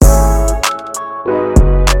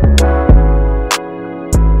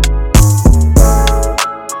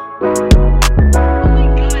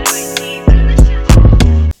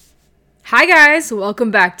guys,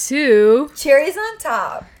 welcome back to Cherries on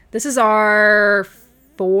Top. This is our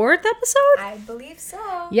 4th episode? I believe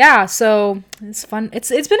so. Yeah, so it's fun. It's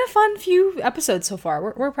been a fun few episodes so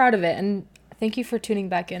far. We're proud of it, and thank you for tuning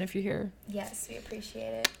back in if you're here. Yes, we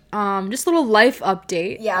appreciate it. Just a little life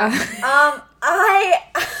update. Yeah. I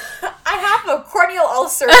have a corneal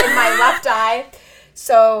ulcer in my left eye.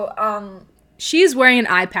 So, She's wearing an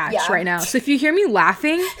eye patch right now. So if you hear me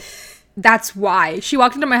laughing, that's why. She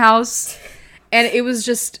walked into my house and it was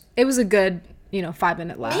a good,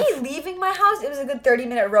 5-minute laugh. Me leaving my house, it was a good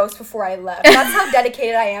 30-minute roast before I left. That's how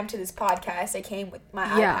dedicated I am to this podcast. I came with my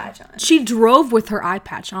eye patch on. She drove with her eye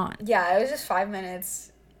patch on. Yeah, it was just 5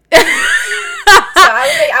 minutes. So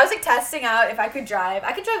I was testing out if I could drive.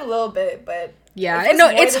 I could drive a little bit, but yeah, no,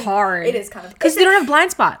 it's hard. It is kind of because you don't have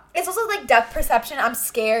blind spot. It's also like depth perception. I'm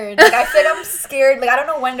scared. Like I feel like I'm scared. Like I don't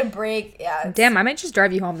know when to brake. Yeah. Damn, I might just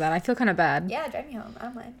drive you home then. I feel kind of bad. Yeah, drive me home. I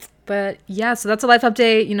don't mind. But yeah, so that's a life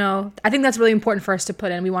update. I think that's really important for us to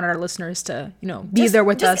put in. We wanted our listeners to, be there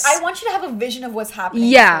with us. I want you to have a vision of what's happening.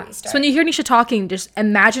 Yeah. So when you hear Nisha talking, just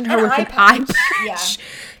imagine her with an eye patch. Yeah.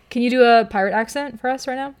 Can you do a pirate accent for us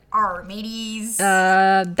right now? Our mateys.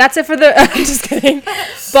 That's it for the. I'm just kidding.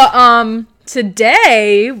 But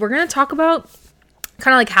today we're gonna talk about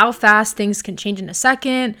kind of like how fast things can change in a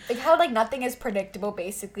second. Like how nothing is predictable,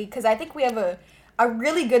 basically. Because I think we have a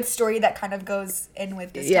really good story that kind of goes in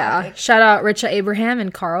with this topic. Shout out Richa Abraham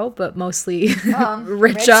and Carl, but mostly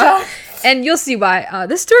Richa. And you'll see why.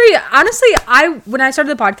 This story, honestly, when I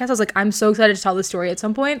started the podcast, I was like, I'm so excited to tell this story at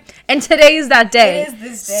some point. And today is that day. It is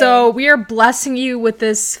this day. So we are blessing you with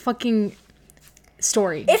this fucking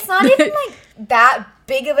story. It's not even like that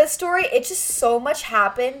big of a story. It's just so much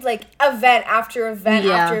happened, like event after event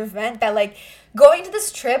after event, that like going to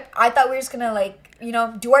this trip, I thought we were just gonna like,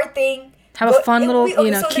 do our thing. Have a fun little, so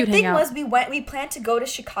cute hangout. The thing was we planned to go to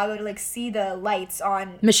Chicago to like see the lights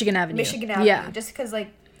on Michigan Avenue. Yeah. Just because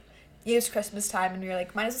like it was Christmas time and we were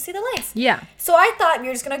like, might as well see the lights. Yeah. So I thought we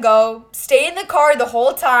were just gonna go, stay in the car the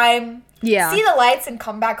whole time. Yeah. See the lights and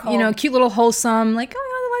come back home. Cute little wholesome, like, oh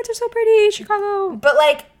yeah, the lights are so pretty, Chicago. But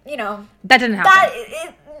like, that didn't happen.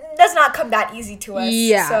 It does not come that easy to us.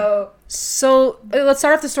 Yeah. So let's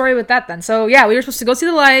start off the story with that then. So yeah, we were supposed to go see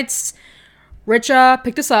the lights. Richa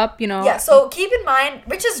picked us up, Yeah, so keep in mind,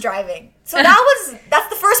 Richa's driving. So that's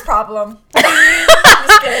the first problem.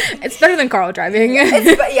 It's better than Carl driving. Yeah,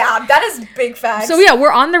 that is big facts. So yeah,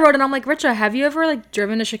 we're on the road and I'm like, Richa, have you ever like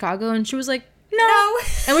driven to Chicago? And she was like, no.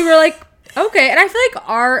 And we were like, okay. And I feel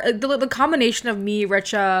like the combination of me,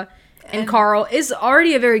 Richa, and Carl is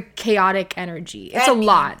already a very chaotic energy. It's a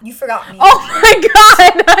lot. You forgot me. Oh my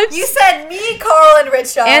god! You said me, Carl, and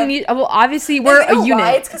Richa. And me. Well, obviously we're a unit.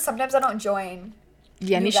 Why? It's because sometimes I don't join.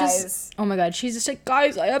 Yeah, Nisha's. Oh my god, she's just like,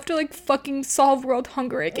 guys, I have to like fucking solve world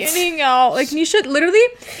hunger. I can't hang out. Like Nisha, literally,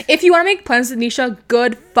 if you want to make plans with Nisha,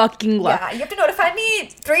 good fucking luck. Yeah, you have to notify me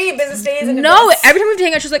 3 business days in No, advance. every time we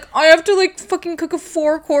hang out, she's like, I have to like fucking cook a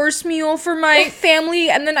 4-course meal for my family,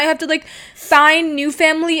 and then I have to like find new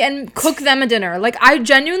family and cook them a dinner. Like I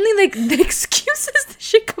genuinely like the excuses that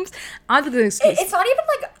she comes. I don't think it's an excuse. It's not even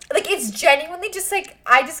like it's genuinely just like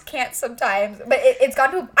I just can't sometimes. But it's gone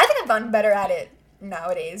to. I think I've gotten better at it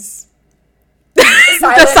nowadays.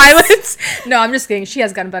 The silence. No, I'm just kidding. She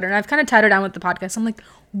has gotten better, and I've kind of tied her down with the podcast. I'm like,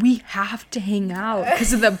 we have to hang out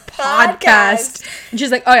because of the podcast. And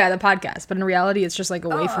she's like, oh yeah, the podcast. But in reality, it's just like a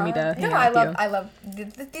way for me to hang out with you. I love.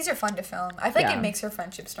 These are fun to film. I think it makes our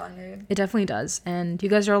friendship stronger. It definitely does, and you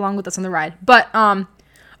guys are along with us on the ride. But oh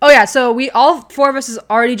yeah, so all 4 of us is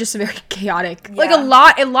already just very chaotic. Yeah. Like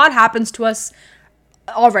a lot happens to us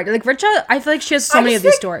already. Like Richa, I feel like she has so many of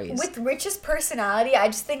these stories. With Richa's personality, I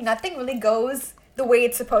just think nothing really goes the way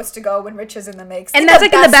it's supposed to go when Richa's in the mix. And that's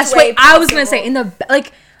like in the best way I was gonna say.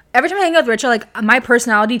 Every time I hang out with Richa, like my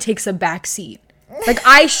personality takes a back seat. Like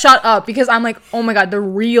I shut up because I'm like, oh my god, the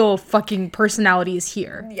real fucking personality is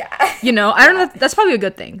here. Yeah. I don't know. That's probably a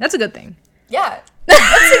good thing. That's a good thing. Yeah.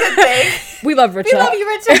 That's a good thing. We love Richa. We love you,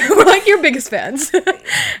 Richa. We're like your biggest fans.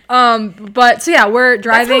 But so yeah, we're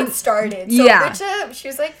driving. That's how it started. So Richa, she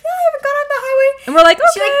was like, yeah, I haven't gone on the highway. And we're like, okay.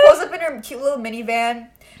 She like pulls up in her cute little minivan.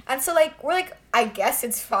 And so like we're like, I guess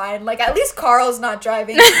it's fine. Like at least Carl's not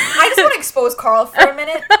driving. I just want to expose Carl for a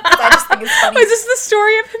minute because I just think it's funny. Is this the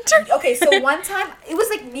story of him? Okay, so one time it was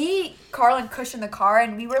like me, Carl, and Kush in the car,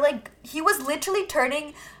 and we were like, he was literally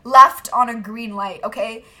turning left on a green light.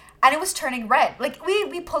 Okay. And it was turning red. Like,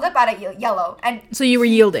 we pulled up at a yellow. And so you were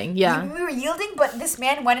yielding, yeah. We were yielding, but this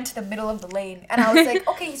man went into the middle of the lane. And I was like,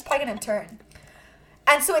 okay, he's probably going to turn.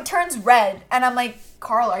 And so it turns red. And I'm like,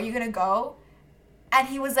 Carl, are you going to go? And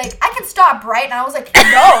he was like, I can stop, right? And I was like,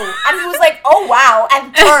 no. And he was like, oh, wow.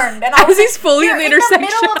 And turned. And I was like, he's fully in the intersection. In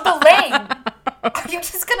the middle of the lane. Are you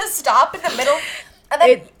just going to stop in the middle? And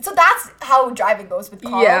then, so that's how driving goes with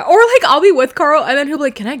Carl. Yeah, or like I'll be with Carl and then he'll be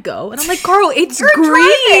like, can I go? And I'm like, Carl, it's You're green.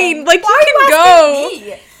 Driving. Like, Why you can go.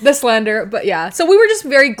 Me? The slander, but yeah. So we were just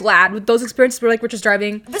very glad with those experiences. We're just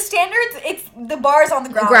driving. The standards, it's the bar's on the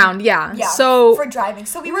ground. Ground, yeah. Yeah, so for driving.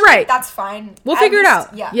 So we were like, that's fine. We'll figure it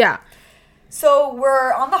out. Yeah. So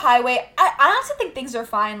we're on the highway. I honestly think things are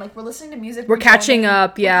fine. Like, we're listening to music. We're catching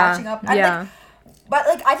up, yeah. We're catching up. And yeah. But,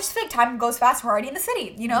 like, I just feel like time goes fast. We're already in the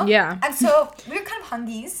city, you know? Yeah. And so we were kind of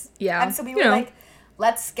hungies. Yeah. And so we were like,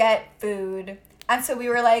 let's get food. And so we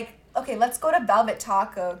were like, okay, let's go to Velvet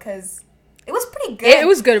Taco because it was pretty good. It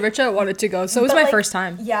was good. Richa wanted to go, so it was my first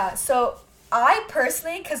time. Yeah. So I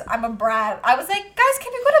personally, because I'm a brat, I was like, guys,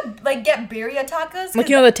 can we go to, like, get birria tacos? Like,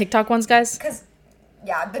 you know the TikTok ones, guys? Because...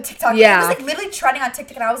 yeah, the TikTok. Yeah. It was like literally trending on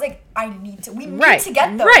TikTok, and I was like, we need to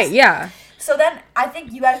get those. Right, yeah. So then I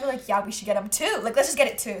think you guys were like, yeah, we should get them too. Like, let's just get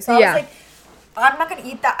it too. So I was like, I'm not gonna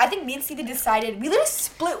eat that. I think me and Cede decided we literally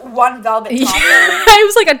split one velvet taco. It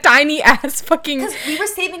was like a tiny ass fucking. Because we were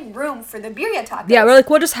saving room for the birria tacos. Yeah, we're like,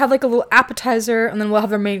 we'll just have like a little appetizer, and then we'll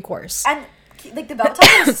have our main course. And like the velvet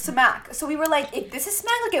taco was smack. So we were like, if this is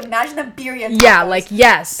smack, like imagine the birria tacos. Yeah, like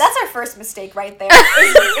yes. That's our first mistake right there.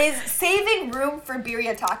 is saving room for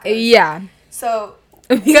birria tacos. Yeah. So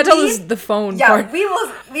you gotta tell us the phone part. Yeah, we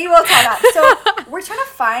will tell that. So we're trying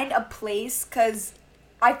to find a place because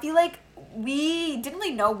I feel like we didn't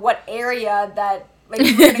really know what area that like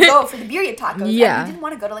we were gonna go for the birria tacos. Yeah. And we didn't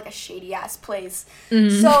want to go to like a shady ass place.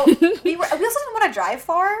 Mm-hmm. So we also didn't want to drive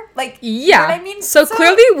far. Like you know what I mean? So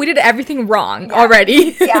clearly we did everything wrong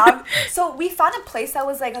already. Yeah. So we found a place that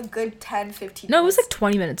was like a good 10, 15 No, it was like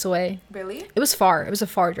 20 minutes away. Really? It was far. It was a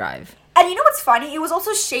far drive. And you know what's funny? It was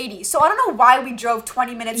also shady. So I don't know why we drove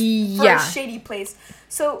 20 minutes for a shady place.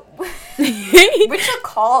 So Richa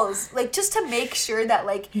calls, like, just to make sure that,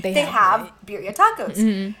 like, they have birria tacos.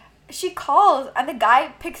 Mm-hmm. She calls, and the guy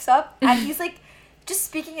picks up, and he's, like, just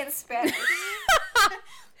speaking in Spanish.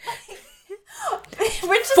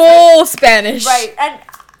 Full Spanish. Right. And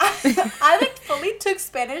I like fully took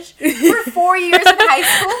Spanish for 4 years in high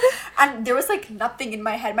school, and there was like nothing in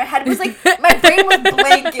my head. My head was like, my brain was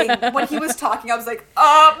blanking when he was talking. I was like,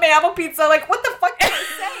 me amo pizza. Like, what the fuck did he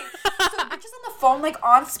say? So Rich is on the phone, like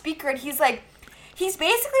on speaker, and he's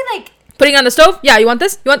basically like putting on the stove. Yeah, you want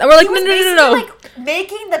this? You want? And we're like, no. Like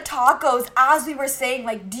making the tacos as we were saying,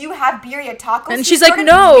 like, do you have birria tacos? And she's like,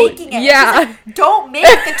 no. Yeah. Like, don't make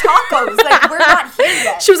the tacos. Like, we're not here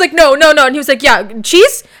yet. She was like, no. And he was like, yeah,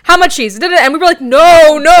 cheese? How much cheese? And we were like,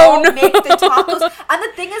 no. Don't make the tacos. And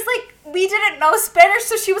the thing is, like, we didn't know Spanish,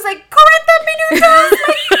 so she was like, correcta minutos.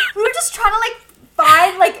 Like, we were just trying to, like,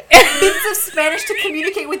 find, like, bits of Spanish to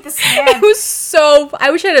communicate with this man. It was so...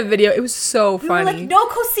 I wish I had a video. It was so funny. We were like, no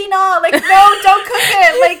cocina. Like, no, don't cook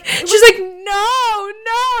it. Like, she's like, no.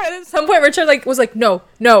 And at some point, Richard, like, was like, no.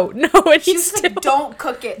 And she was like, don't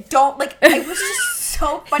cook it. Don't, like, it was just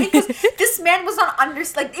so funny because this man was not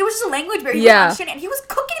like, it was just a language barrier. He wasn't understanding, and he was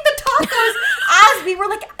cooking the tacos as we were,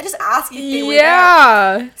 like, just asking if they were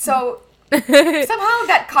there. So, somehow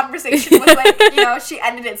that conversation was, like, you know, she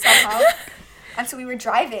ended it somehow. And so we were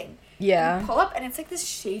driving. Yeah. We pull up and it's like this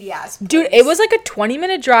shady ass place. Dude, it was like a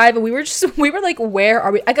 20-minute drive and we were like, where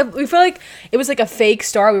are we? Like, we feel like it was like a fake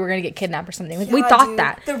star. We were going to get kidnapped or something. Like, we thought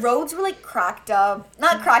that. The roads were like cracked up.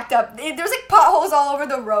 Not cracked up. There was like potholes all over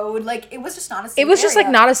the road. Like, it was just not a safe It was just area.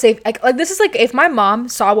 like not a safe. Like, this is like, if my mom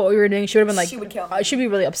saw what we were doing, she would have been like. She would kill me. She'd be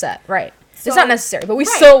really upset. Right. So, it's not necessary, but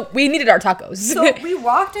we needed our tacos. So we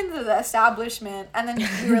walked into the establishment, and then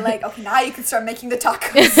we were like, okay, now you can start making the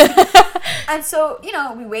tacos. And so, you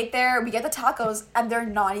know, we wait there, we get the tacos, and they're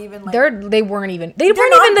not even like... They weren't even the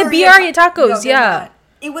birria tacos, no, yeah. Not.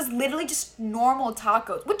 It was literally just normal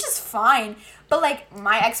tacos, which is fine, but like,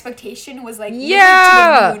 my expectation was like...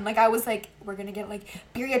 Yeah! To the moon. Like, I was like, we're gonna get like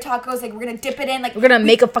birria tacos, like, we're gonna dip it in, like... We're gonna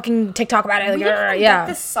make a fucking TikTok about it, like, we didn't get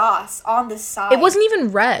the sauce on the side. It wasn't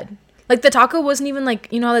even red. Like, the taco wasn't even,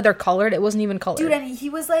 like, you know how they're colored? It wasn't even colored. Dude, and he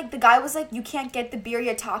was like, the guy was like, you can't get the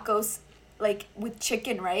birria tacos, like, with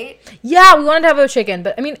chicken, right? Yeah, we wanted to have a chicken,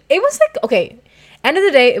 but, I mean, it was, like, okay. End of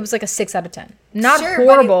the day, it was, like, a 6 out of 10. Not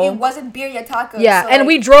horrible. But it wasn't birria tacos. Yeah, so, and like,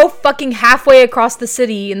 we drove fucking halfway across the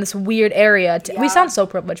city in this weird area. We sound so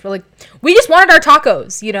privileged, but, like, we just wanted our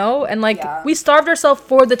tacos, you know? And, like, we starved ourselves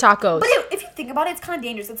for the tacos. But if you think about it, it's kind of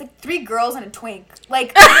dangerous. It's, like, 3 girls and a twink.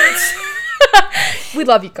 Like... We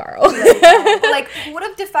love you, Carl. Like, who would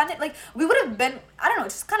have defended? Like, we would have been I don't know,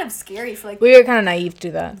 it's just kind of scary for like. We were kind of naive to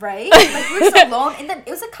do that, right? Like we were so alone, and then it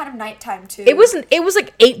was like kind of nighttime too. It was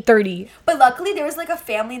like 8:30. But luckily there was like a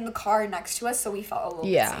family in the car next to us, so we felt a little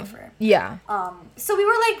bit safer. Yeah. So we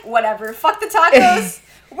were like, whatever, fuck the tacos.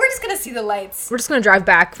 We're just gonna see the lights. We're just gonna drive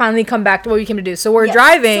back. Finally, come back to what we came to do. So we're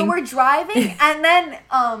driving. So we're driving, and then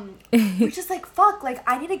we're just like, fuck. Like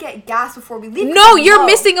I need to get gas before we leave. No, you're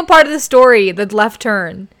missing a part of the story. The left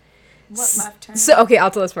turn. What left turn? So okay,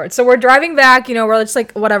 I'll tell this part. So we're driving back. You know, we're just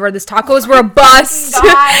like whatever. This tacos were a bust.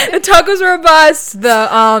 The tacos were a bust.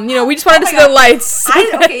 The we just wanted to see the lights.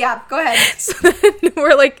 Okay, yeah, go ahead. So then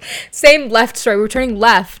we're like same left story. We were turning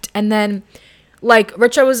left, and then like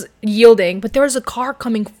Richa was yielding, but there was a car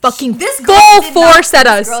coming fucking full force at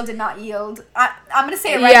us. This girl did not yield. I'm gonna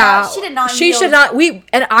say it right now. She did not. She should not.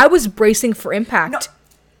 And I was bracing for impact. No.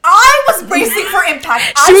 I was bracing for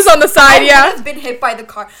impact. She was on the side, I would have been hit by the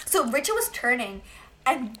car. So Richa was turning,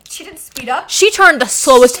 and she didn't speed up. She turned the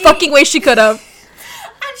slowest fucking way she could have.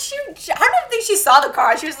 And I don't think she saw the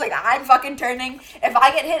car. She was like, I'm fucking turning. If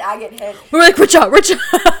I get hit, I get hit. We were like, Richa. And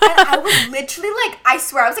I was literally like, I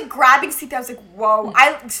swear, I was like grabbing seat. I was like, whoa.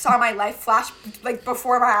 I saw my life flash like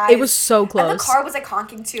before my eyes. It was so close. And the car was like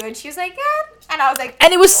honking too. And she was like, yeah. And I was like,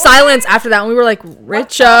 and it was silence after that. And we were like,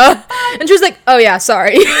 Richa. And she was like, oh yeah,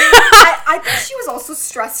 sorry. I think she was also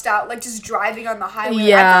stressed out, like just driving on the highway.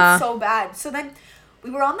 Yeah. I felt so bad. So then we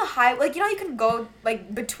were on the highway. Like, you can go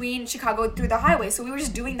like between Chicago through the highway. So we were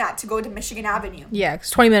just doing that to go to Michigan Avenue. Yeah,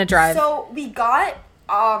 it's 20-minute drive. So we got,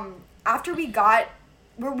 after we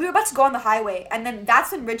were about to go on the highway. And then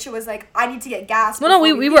that's when Richa was like, I need to get gas. No,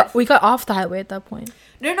 we got off the highway at that point.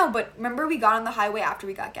 No, but remember we got on the highway after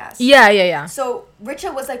we got gas. Yeah. So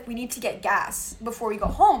Richa was like, we need to get gas before we go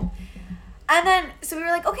home. And then, so we were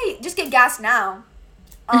like, okay, just get gas now.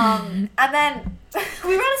 And then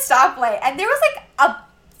we were at a stoplight, and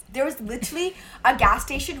there was literally a gas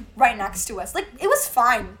station right next to us. Like, it was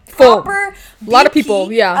fine. Proper BP, a lot of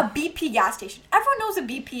people, yeah. A BP gas station. Everyone knows what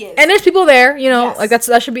BP is. And there's people there, yes. Like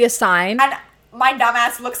that should be a sign. And my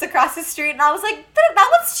dumbass looks across the street, and I was like, that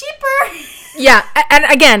one's cheaper. Yeah, and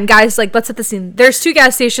again, guys, like, let's set the scene. There's 2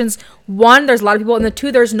 gas stations. 1, there's a lot of people, and the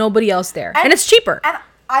 2, there's nobody else there. And it's cheaper. And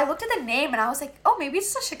I looked at the name, and I was like, oh, maybe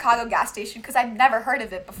it's just a Chicago gas station, because I've never heard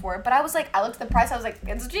of it before. But I was like, I looked at the price, I was like,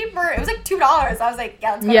 it's cheaper. It was like $2. I was like,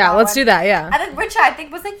 yeah, let's go to that let's one. do that, yeah. And then Richa, I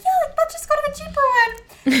think, was like, yeah, like, let's just go to the cheaper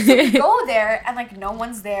one. So we go there, and, like, no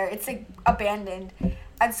one's there. It's, like, abandoned.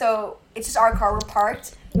 And so it's just our car. We're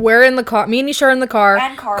parked. We're in the car. Me and Nisha are in the car.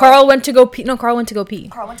 And Carl went to go pee. No, Carl went to go pee.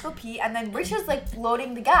 And then Richa's like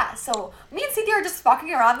loading the gas. So me and Cynthia are just fucking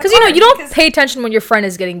around the car. Because you don't pay attention when your friend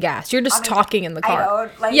is getting gas. You're just talking in the car. I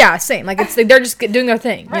know, like, yeah, same. Like they're just doing their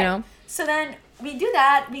thing, right. So then we do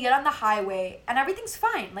that. We get on the highway, and everything's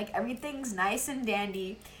fine. Like everything's nice and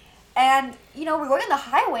dandy. And we're going on the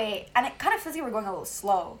highway, and it kind of feels like we're going a little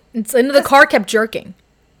slow. The car kept jerking.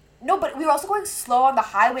 No, but we were also going slow on the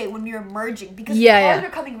highway when we were merging because the cars were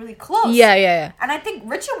coming really close. Yeah. And I think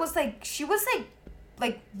Richa was like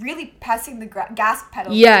really pressing the gas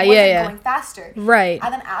pedal. Yeah. Going faster. Right.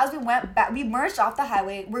 And then as we went back, we merged off the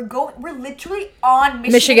highway. We're literally on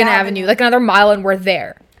Michigan Avenue, like another mile, and we're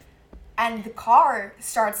there. And the car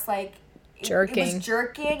starts like jerking. It was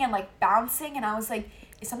jerking and like bouncing, and I was like,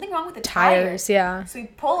 is something wrong with the tires? Yeah. So we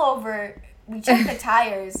pull over. We check the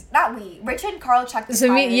tires. Not we. Richa and Carl check the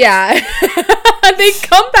tires. They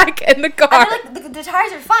come back in the car. And they're like, the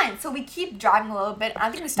tires are fine. So we keep driving a little bit. I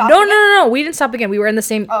think we stopped. No. We didn't stop again. We were in the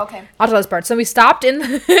same. Oh, okay. I'll tell this part. So we stopped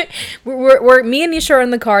in. We're me and Nisha are in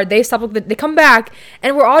the car. They stop. They come back,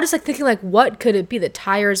 and we're all just like thinking like, what could it be? The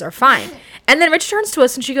tires are fine. And then Richa turns to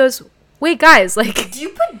us and she goes, wait, guys, like... Do you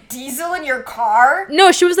put diesel in your car?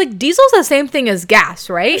 No, she was like, diesel's the same thing as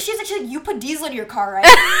gas, right? She's like, you put diesel in your car, right?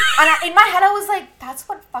 And in my head, I was like, that's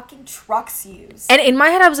what fucking trucks use. And in my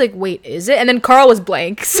head, I was like, wait, is it? And then Carl was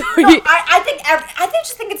blank. So no, I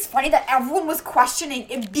just think it's funny that everyone was questioning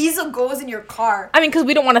if diesel goes in your car. I mean, because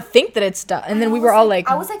we don't want to think that it's done. And then we were all like...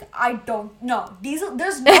 I was like, I don't know. Diesel,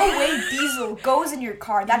 there's no way diesel goes in your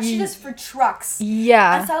car. That shit is for trucks.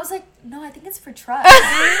 Yeah. And so I was like, no, I think it's for trucks.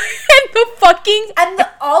 And the fucking... And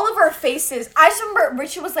all of our faces. I just remember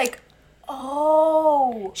Richa was like,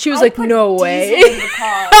 oh. She was like, no way. In the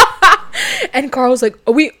car. And Carl was like,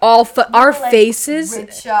 we all... our faces...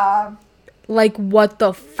 Richa. Like, what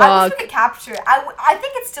the fuck? I was trying to capture. I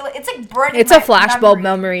think it's like burning. It's a flashbulb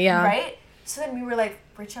memory, yeah. Right? So then we were like,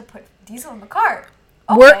 Richa put diesel in the car.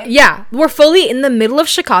 Okay. We're fully in the middle of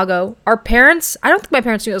Chicago. Our parents, I don't think my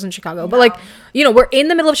parents knew I was in Chicago, but like, we're in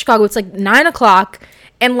the middle of Chicago. It's like 9:00,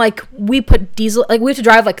 and like we put diesel, like we have to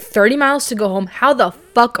drive like 30 miles to go home. How the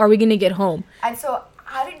fuck are we gonna get home? And so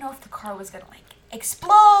I didn't know if the car was gonna like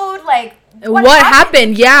explode? Like, what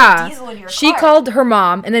happened? Yeah. She called her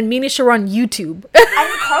mom, and then me and Nisha were on YouTube.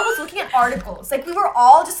 And Carl was looking at articles. Like, we were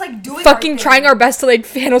all just, like, doing fucking trying our best to, like,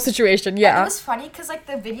 handle situation. Yeah. And it was funny, because, like,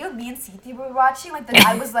 the video me and Sethi were watching, like, the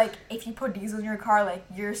guy was like, if you put diesel in your car, like,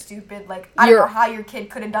 you're stupid. Like, I don't know how your kid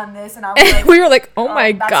could have done this. And I was like... we were like, oh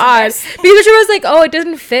my god. Because she was like, oh, it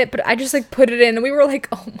doesn't fit, but I just, like, put it in. And we were like,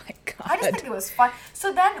 oh my god. I just think it was fun.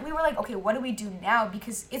 So then we were like, okay, what do we do now?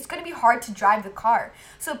 Because it's going to be hard to drive the car.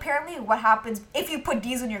 So apparently what happens if you put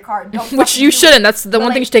diesel in your car, don't which you shouldn't. That's the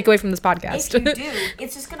one thing you should take away from this podcast. If you do,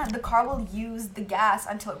 it's just the car will use the gas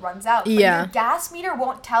until it runs out. But yeah. Your gas meter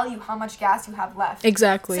won't tell you how much gas you have left.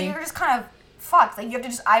 Exactly. So you're just kind of fucked. Like, you have to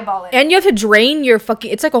just eyeball it. And you have to drain your fucking...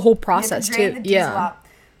 It's like a whole process, you have to drain the diesel out.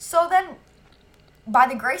 So then, by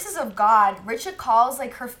the graces of God, Richa calls,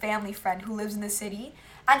 like, her family friend who lives in the city...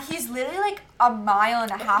 And he's literally, like, 1.5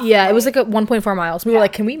 miles Yeah, away. It was, like, 1.4 miles. We were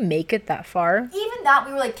like, can we make it that far? Even that,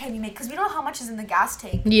 we were like, can we make... Because we don't know how much is in the gas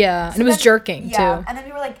tank. Yeah, so and it was jerking, too. And then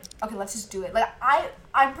we were like, okay, let's just do it. Like,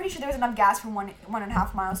 I'm pretty sure there was enough gas for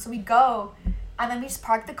 1.5 miles. So we go, and then we just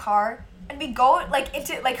park the car, and we go, like,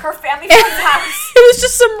 into, like, her family friend's house. It was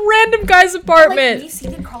just some random guy's apartment. Like, me,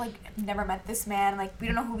 Sethi, and Carl, like, never met this man. Like, we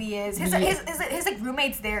don't know who he is. His like,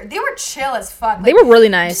 roommates there, they were chill as fuck. Like, they were really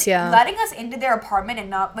nice, yeah. Letting us into their apartment and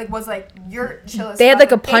not, like, was like, you're chill as fuck. They had,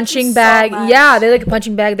 like, a punching bag. Yeah, they had, like, a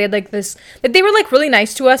punching bag. They had, like, this... Like, they were, like, really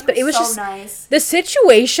nice to us, but it was so just... nice. The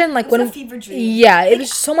situation, like, it was a fever dream. Yeah, it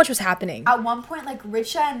was... So much was happening. At one point, like,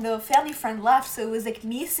 Richa and the family friend left, so it was, like,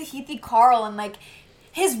 me, Sahithi, Carl, and, like,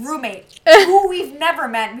 his roommate, who we've never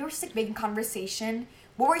met. We were just, like, making conversation.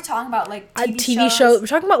 What were we talking about? Like, TV shows. We're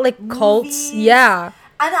talking about, like, movies. Cults. Yeah.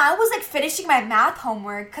 And I was, like, finishing my math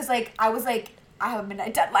homework because, like, I was, like, I have a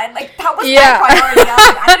midnight deadline. Like, that was my priority.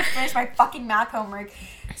 I had to finish my fucking math homework.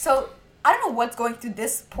 So, I don't know what's going through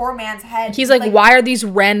this poor man's head. He's like, why are these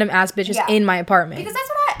random ass bitches in my apartment? Because that's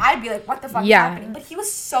what I'd be like, what the fuck is happening? But he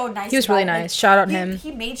was so nice. He was really nice. Like, shout out him.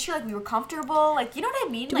 He made sure, like, we were comfortable. Like, you know what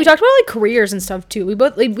I mean? Dude, we talked about, like, careers and stuff, too. We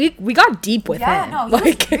both, like, we got deep with him. Yeah, no,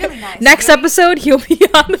 he was really nice. Next episode, he'll be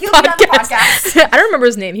on the podcast. I don't remember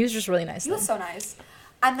his name. He was just really nice. He was so nice.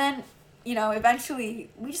 And then, you know,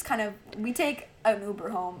 eventually, we just kind of, we take an Uber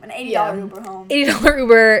home, an $80 Uber home. $80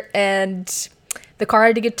 Uber, and... The car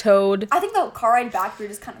had to get towed. I think the car ride back, we were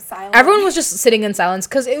just kind of silent. Everyone was just sitting in silence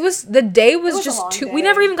because the day was just too... We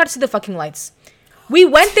never even got to see the fucking lights. We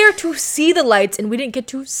went there to see the lights, and we didn't get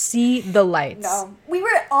to see the lights. No. We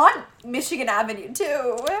were on Michigan Avenue,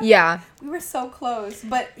 too. Yeah. We were so close.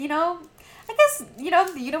 But, you know, I guess, you know,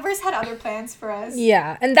 the universe had other plans for us.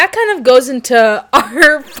 Yeah. And that kind of goes into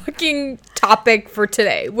our fucking topic for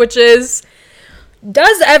today, which is,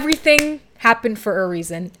 does everything... happen for a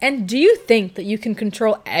reason? And do you think that you can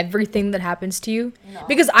control everything that happens to you? No.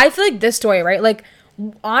 Because I feel like this story, right? Like,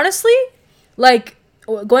 honestly, like,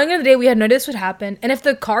 going into the day, we had no idea this would happen. And if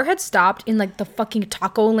the car had stopped in, like, the fucking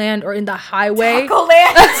Taco Land or in the highway... Taco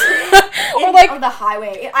Land! or the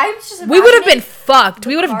highway. We would have been fucked.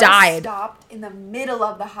 We would have died. Stopped in the middle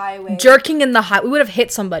of the highway. Jerking in the highway. We would have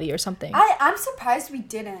hit somebody or something. I'm surprised we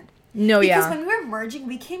didn't. No, because when we were merging,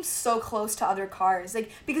 we came so close to other cars. Like,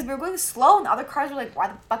 because we were going slow, and the other cars were like, why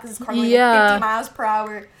the fuck is this car going like 50 miles per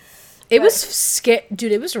hour? It was scary.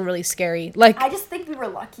 Dude, it was really scary. Like, I just think we were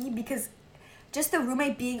lucky because just the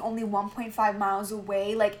roommate being only 1.5 miles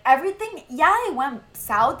away, like, everything, it went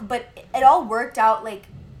south, but it all worked out, like,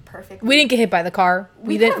 perfectly. We didn't get hit by the car.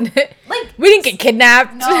 We didn't get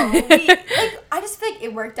kidnapped. No, I just think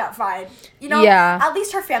it worked out fine. You know, at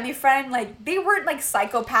least her family friend, like, they weren't, like,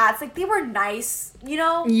 psychopaths. Like, they were nice, you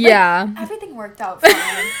know? Yeah. Like, everything worked out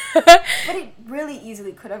fine. But it really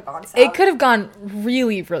easily could have gone south. It could have gone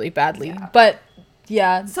really, really badly. Yeah. But,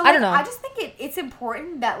 yeah, so, I don't know. I just think it's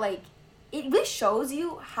important that, like, it really shows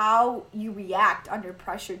you how you react under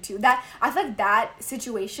pressure, too. That, I feel like that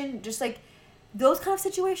situation, just, like, those kind of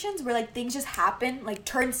situations where, like, things just happen, like,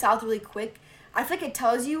 turn south really quick, I feel like it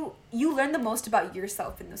tells you learn the most about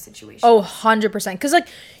yourself in those situations. Oh, 100%. Because, like,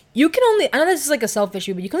 you can only... I know this is, like, a self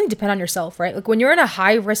issue, but you can only depend on yourself, right? Like, when you're in a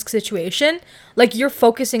high-risk situation, like, you're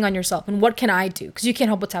focusing on yourself. And what can I do? Because you can't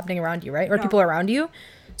help what's happening around you, right? Or people around you.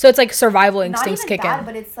 So it's, like, survival instincts kick in.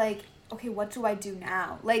 But it's, like, okay, what do I do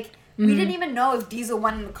now? Like... We didn't even know if Diesel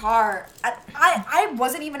went in the car. I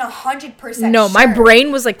wasn't even 100% No, sure. my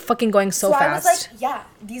brain was, like, fucking going so fast. I was like, yeah,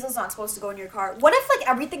 Diesel's not supposed to go in your car. What if, like,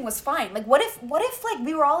 everything was fine? Like, what if like,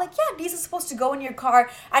 we were all like, yeah, Diesel's supposed to go in your car,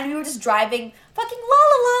 and we were just driving fucking la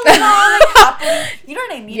la la la, like, happily. You know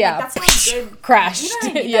what I mean? Yeah. Like, that's not good. Crashed. You know what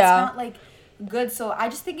I mean? That's not, like, good. So I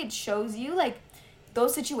just think it shows you, like,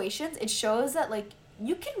 those situations, it shows that, like,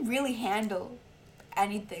 you can really handle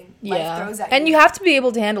anything life throws at you. And you have to be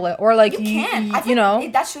able to handle it, or like you can. You know,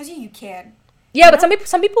 that shows you can. Yeah, but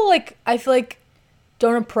some people like, I feel like,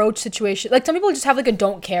 don't approach situations, like some people just have like a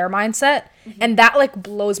don't care mindset, and that like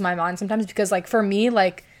blows my mind sometimes, because like for me,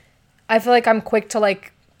 like I feel like I'm quick to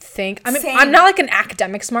like think. I mean, I'm not like an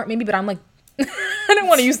academic smart maybe, but I'm like I don't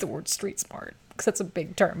want to use the word street smart because that's a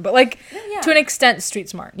big term, but like to an extent street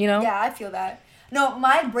smart, you know? Yeah, I feel that. No,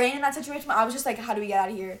 my brain in that situation, I was just like, how do we get out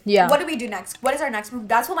of here? Yeah. What do we do next? What is our next move?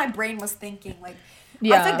 That's what my brain was thinking. Like,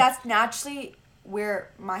 I think that's naturally where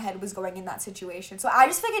my head was going in that situation. So I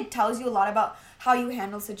just think it tells you a lot about how you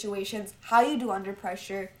handle situations, how you do under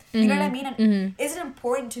pressure. You know what I mean? And is it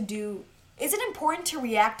important to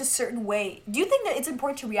react a certain way? Do you think that it's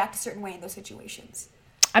important to react a certain way in those situations?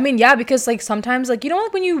 I mean, yeah, because like sometimes, like, you know,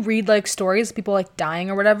 like when you read like stories, people like dying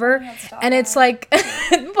or whatever, and it's like,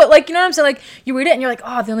 but like, you know what I'm saying? Like you read it and you're like,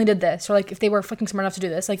 oh, they only did this, or like if they were fucking smart enough to do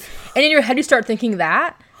this, like, and in your head you start thinking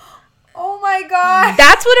that. Oh my god.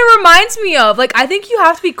 That's what it reminds me of. Like, I think you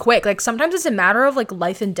have to be quick. Like, sometimes it's a matter of, like,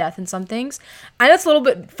 life and death in some things. I know it's a little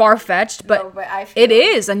bit far-fetched, but it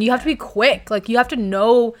is. And you have to be quick. Like, you have to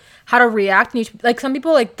know how to react. And like, some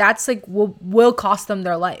people, like, that's, like, will cost them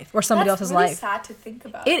their life or somebody else's life. That's really sad to think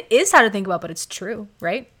about. It is sad to think about, but it's true,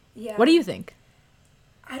 right? Yeah. What do you think?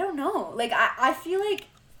 I don't know. Like, I feel like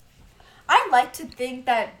I like to think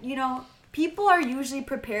that, you know, people are usually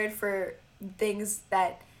prepared for things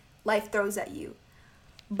that life throws at you.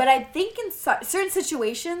 But I think in certain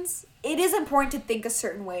situations, it is important to think a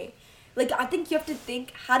certain way. Like, I think you have to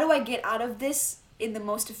think, how do I get out of this in the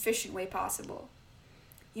most efficient way possible?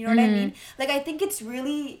 You know what I mean? Like, I think it's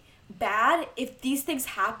really bad if these things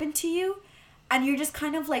happen to you and you're just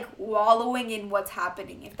kind of, like, wallowing in what's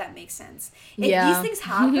happening, if that makes sense. If these things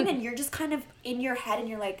happen and you're just kind of in your head and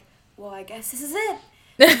you're like, well, I guess this is it.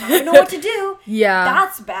 I don't know what to do.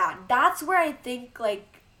 That's bad. That's where I think, like,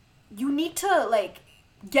 you need to, like,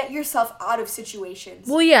 get yourself out of situations.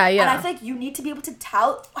 Well, yeah. And I think you need to be able to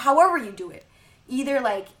tell, however you do it. Either,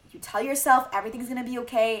 like, you tell yourself everything's going to be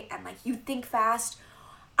okay and, like, you think fast.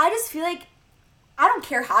 I just feel like, I don't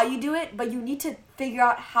care how you do it, but you need to figure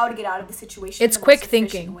out how to get out of the situation. It's quick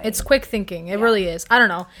thinking. It's quick thinking. It really is. I don't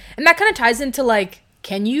know. And that kind of ties into, like,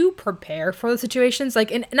 can you prepare for the situations? Like,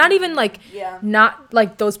 and not even, like, not,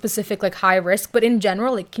 like, those specific, like, high risk, but in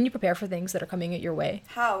general, like, can you prepare for things that are coming at your way?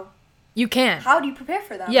 How? You can. How do you prepare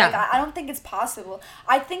for them? Yeah. Like, I don't think it's possible.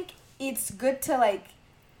 I think it's good to, like,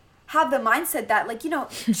 have the mindset that, like, you know,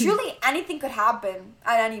 truly anything could happen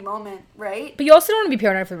at any moment, right? But you also don't want to be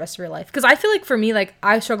paranoid for the rest of your life. Because I feel like for me, like,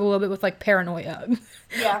 I struggle a little bit with, like, paranoia.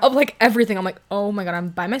 Of, like, everything. I'm like, oh my god, I'm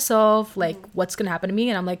by myself. Like, what's going to happen to me?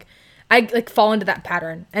 And I'm like, I, like, fall into that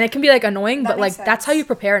pattern. And it can be, like, annoying, but, like, that's how you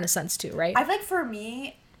prepare in a sense, too, right? I feel like for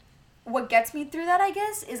me, what gets me through that, I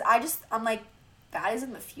guess, is I'm like, that is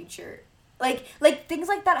in the future. Like, things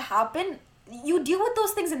like that happen. You deal with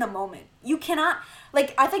those things in the moment. You cannot,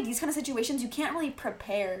 like, I think these kind of situations, you can't really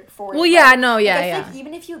prepare for it. Well, yeah, no, yeah, like, I feel like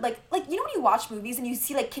even if you, like, you know when you watch movies and you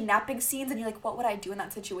see, like, kidnapping scenes and you're like, what would I do in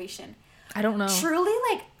that situation? I don't know. Truly,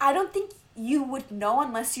 like, I don't think you would know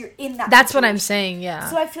unless you're in that That's situation. what I'm saying, yeah.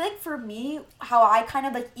 So I feel like for me, how I kind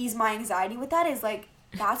of, like, ease my anxiety with that is, like,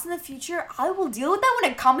 that's in the future. I will deal with that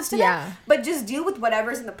when it comes to that. But just deal with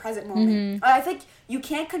whatever's in the present moment. I think you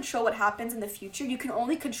can't control what happens in the future. You can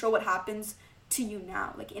only control what happens to you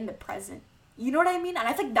now, like, in the present. You know what I mean? And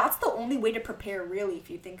I think that's the only way to prepare, really, if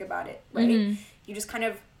you think about it, right? You just kind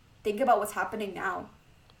of think about what's happening now.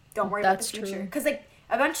 Don't worry about the future. Because, like,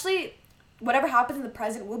 eventually, whatever happens in the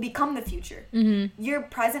present will become the future. Your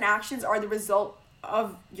present actions are the result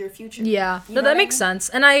of your future. Yeah, that makes sense.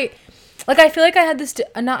 And I feel like I had this,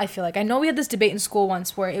 I know we had this debate in school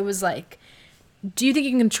once where it was like, do you think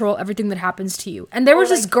you can control everything that happens to you? And there was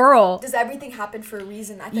this girl. Does everything happen for a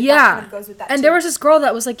reason? I think that kind of goes with that and there was this girl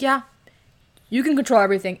that was like, yeah, you can control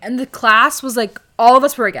everything. And the class was like, all of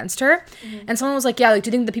us were against her. And someone was like, yeah, like, do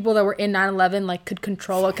you think the people that were in 9/11, like, could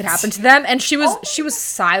control what could happen to them? And she was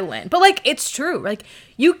silent. But, like, it's true. Like,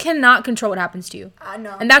 you cannot control what happens to you. I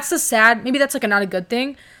know. And that's the sad, maybe that's, like, not a good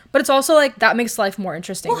thing. But it's also, like, that makes life more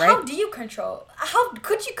interesting, right? How do you control? How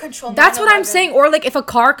could you control 9/11? That's what I'm saying. Or, like, if a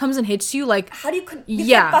car comes and hits you, like... How do you... you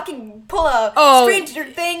can't fucking pull a Stranger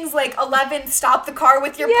Things, like, 11, stop the car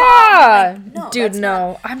with your palm. Like, no, dude,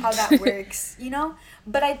 no. That's not how that works, you know?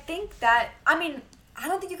 But I think that... I mean, I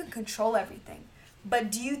don't think you can control everything.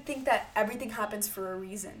 But do you think that everything happens for a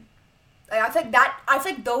reason? Like, I think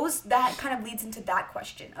that kind of leads into that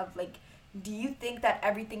question of, like, do you think that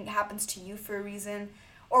everything happens to you for a reason?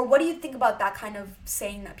 Or what do you think about that kind of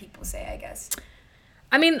saying that people say, I guess?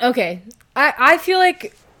 I mean, okay. I feel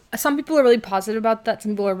like some people are really positive about that.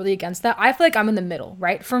 Some people are really against that. I feel like I'm in the middle,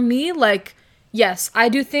 right? For me, like, yes, I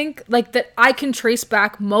do think, like, that I can trace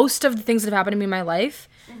back most of the things that have happened to me in my life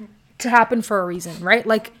to happen for a reason, right?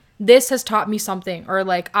 Like, this has taught me something, or,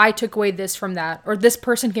 like, I took away this from that, or this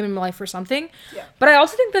person came in my life for something. Yeah. But I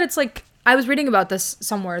also think that it's, like, I was reading about this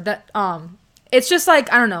somewhere, that, it's just,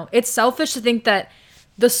 like, I don't know, it's selfish to think that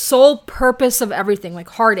the sole purpose of everything, like,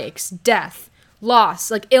 heartaches, death,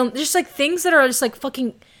 loss, like, just, like, things that are just, like,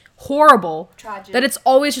 fucking horrible, tragic, that it's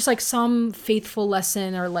always just like some faithful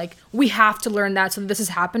lesson, or like we have to learn that so that this is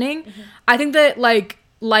happening. I think that like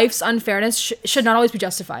life's unfairness should not always be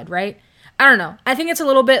justified, right? I don't know, I think it's a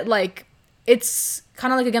little bit like, it's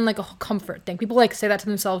kind of like, again, like a comfort thing. People like say that to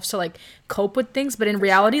themselves to like cope with things, but in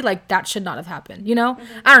reality, like that should not have happened, you know?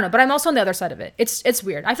 I don't know, but I'm also on the other side of it. It's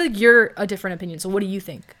weird. I feel like you're a different opinion, so what do you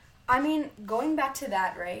think? I mean, going back to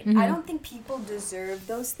that, right? I don't think people deserve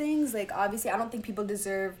those things. Like, obviously, I don't think people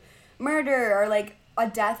deserve murder or, like, a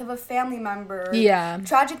death of a family member. Or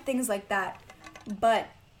tragic things like that. But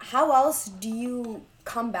how else do you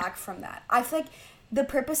come back from that? I feel like the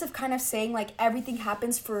purpose of kind of saying, like, everything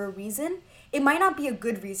happens for a reason, it might not be a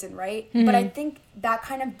good reason, right? But I think that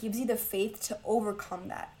kind of gives you the faith to overcome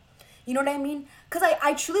that. You know what I mean? Because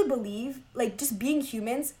I truly believe, like, just being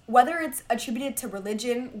humans, whether it's attributed to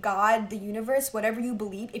religion, God, the universe, whatever you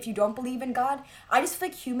believe, if you don't believe in God, I just feel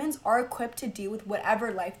like humans are equipped to deal with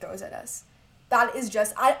whatever life throws at us. That is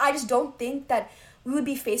just, I just don't think that we would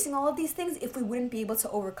be facing all of these things if we wouldn't be able to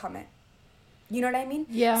overcome it. You know what I mean?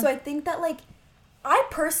 Yeah. So I think that, like, I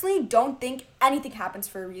personally don't think anything happens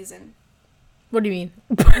for a reason. What do you mean?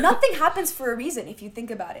 Nothing happens for a reason if you think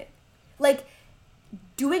about it. Like,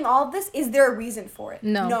 doing all of this, is there a reason for it?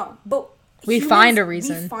 No. But we find a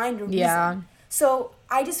reason. Yeah. So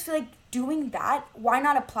I just feel like doing that, why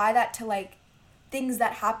not apply that to, like, things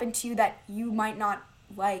that happen to you that you might not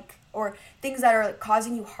like, or things that are, like,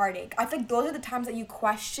 causing you heartache. I feel like those are the times that you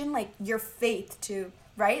question, like, your faith too,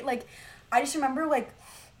 right? Like, I just remember, like,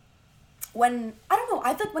 when, I don't know,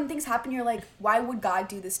 I feel like when things happen, you're like, why would God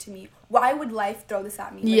do this to me? Why would life throw this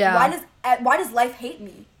at me? Like, why does life hate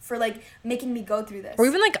me for, like, making me go through this? Or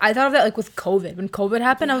even, like, I thought of that, like, with COVID. When COVID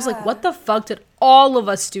happened, I was like, what the fuck did all of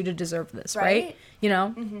us do to deserve this, right? You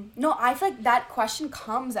know? No, I feel like that question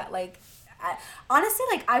comes at, like, honestly,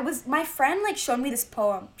 like, my friend, like, showed me this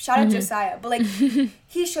poem. Shout out Josiah. But, like,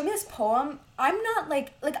 he showed me this poem. I'm not,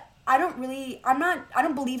 like, I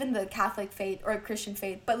don't believe in the Catholic faith or Christian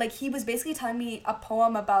faith, but, like, he was basically telling me a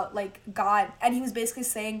poem about, like, God, and he was basically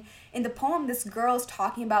saying, in the poem, this girl's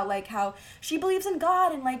talking about, like, how she believes in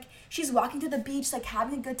God, and, like, she's walking to the beach, like,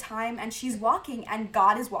 having a good time, and she's walking, and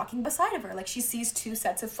God is walking beside of her, like, she sees 2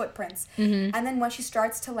 sets of footprints, and then when she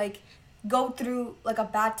starts to, like, go through, like, a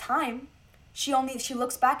bad time, she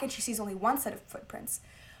looks back, and she sees only 1 set of footprints,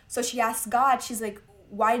 so she asks God, she's like,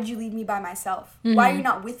 why did you leave me by myself? Why are you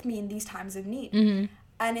not with me in these times of need?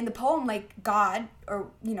 And in the poem, like, God, or,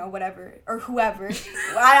 you know, whatever, or whoever,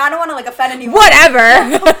 I don't want to, like, offend anyone.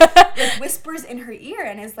 Whatever. Like, whispers in her ear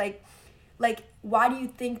and is like, why do you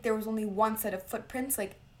think there was only 1 set of footprints?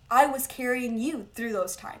 Like, I was carrying you through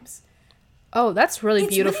those times. Oh, that's really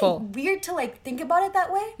beautiful. It's really weird to, like, think about it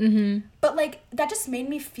that way. But, like, that just made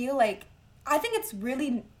me feel like, I think it's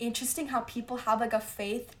really interesting how people have, like, a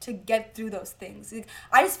faith to get through those things. Like,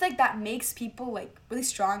 I just feel like that makes people, like, really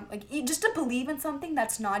strong. Like, just to believe in something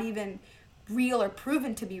that's not even real or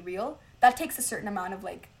proven to be real, that takes a certain amount of,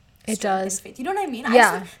 like, it does. Faith. You know what I mean?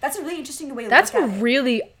 Yeah. That's a really interesting way to look at it.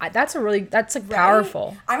 That's like,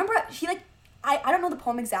 powerful. I remember he, like, I don't know the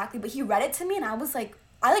poem exactly, but he read it to me, and I was, like,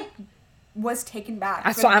 was taken back.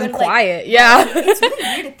 That's why I'm quiet. Yeah. It's really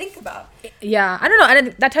weird to think about. Yeah. I don't know.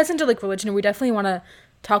 And that ties into, like, religion, and we definitely want to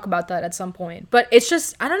talk about that at some point. But it's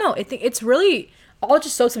just, I don't know. I think it's really all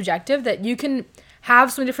just so subjective that you can have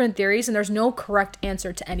so many different theories, and there's no correct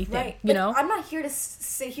answer to anything. Right. You know? I'm not here to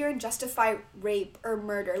sit here and justify rape or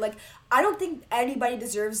murder. Like, I don't think anybody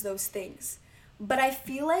deserves those things. But I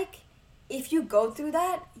feel like if you go through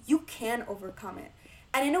that, you can overcome it.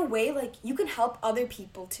 And in a way, like, you can help other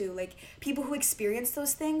people, too. Like, people who experience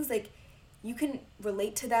those things, like, you can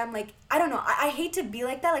relate to them. Like, I don't know. I hate to be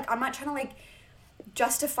like that. Like, I'm not trying to, like,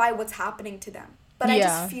 justify what's happening to them. But I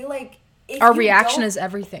just feel like if our reaction is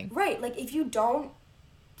everything. Right. Like, if you don't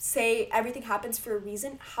say everything happens for a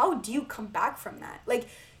reason, how do you come back from that? Like,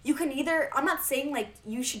 you can either, I'm not saying, like,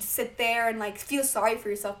 you should sit there and, like, feel sorry for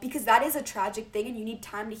yourself, because that is a tragic thing and you need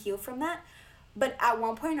time to heal from that. But at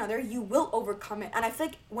one point or another, you will overcome it. And I feel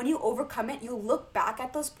like when you overcome it, you'll look back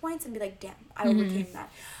at those points and be like, damn, I overcame that.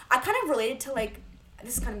 I kind of related to, like,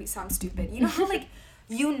 this is going to sound stupid. You know how, like,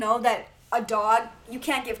 you know that a dog, you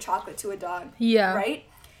can't give chocolate to a dog. Yeah. Right?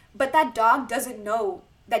 but that dog doesn't know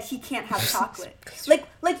that he can't have chocolate.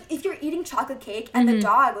 Like if you're eating chocolate cake and the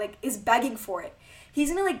dog like is begging for it, he's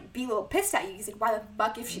gonna like be a little pissed at you. He's like, why the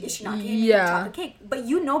fuck is she not getting me chocolate cake? But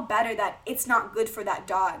you know better that it's not good for that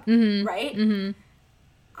dog, right?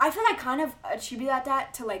 I feel like I kind of attribute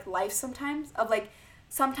that to like life sometimes, of like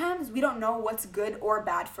sometimes we don't know what's good or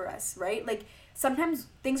bad for us, right? Like sometimes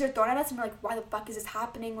things are thrown at us and we're like, why the fuck is this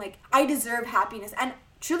happening? Like I deserve happiness, and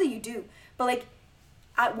truly you do, but like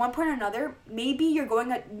at one point or another, maybe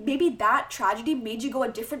maybe that tragedy made you go a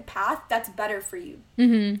different path that's better for you.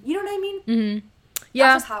 You know what I mean?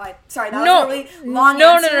 Yeah. That's just how sorry, that was a really long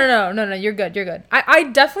answer. No, you're good. I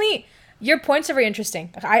definitely, your points are very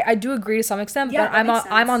interesting. I do agree to some extent, but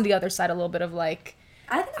I'm on the other side a little bit of like,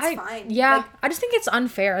 I think that's fine. Yeah, like, I just think it's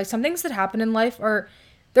unfair. Like some things that happen in life are,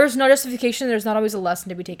 there's no justification, there's not always a lesson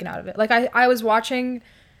to be taken out of it. Like I was watching,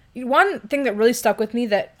 one thing that really stuck with me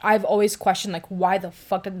that I've always questioned, like why the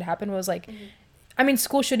fuck did it happen, was like, I mean,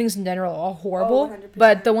 school shootings in general are horrible,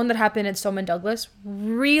 but the one that happened in Stoneman Douglas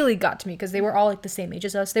really got to me because they were all like the same age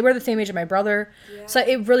as us. They were the same age as my brother. Yeah. So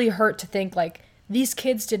it really hurt to think like these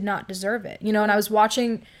kids did not deserve it, you know? And I was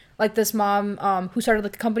watching like this mom who started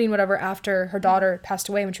like a company and whatever after her daughter passed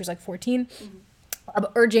away when she was like 14,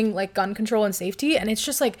 urging like gun control and safety. And it's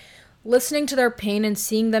just like listening to their pain and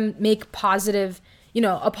seeing them make positive, you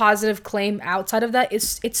know, a positive claim outside of that, it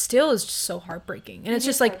still is just so heartbreaking. And it's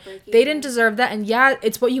just like, they didn't deserve that. And yeah,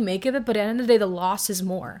 it's what you make of it, but at the end of the day, the loss is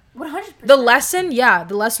more. 100%. The lesson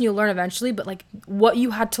you'll learn eventually, but like what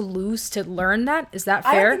you had to lose to learn that, is that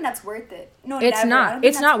fair? I don't think that's worth it. No, it's not.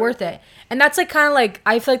 It's not worth it. And that's like kind of like,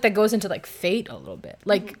 I feel like that goes into like fate a little bit.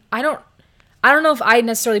 Like, I don't know if I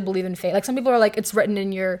necessarily believe in fate. Like some people are like, it's written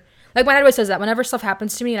in your, like my dad always says that whenever stuff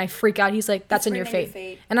happens to me and I freak out, he's like, that's in your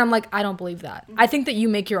fate. And I'm like, I don't believe that. I think that you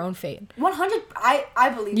make your own fate. 100. I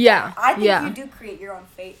believe that. I think you do create your own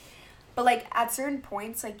fate. But like at certain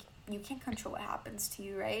points, like you can't control what happens to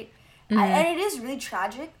you, right? And it is really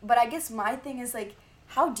tragic. But I guess my thing is like,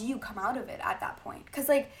 how do you come out of it at that point? Because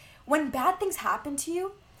like when bad things happen to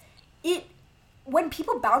you, when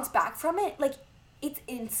people bounce back from it, like, it's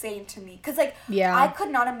insane to me. Because, like, I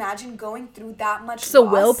could not imagine going through that much loss. The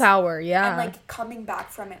willpower, and, like, coming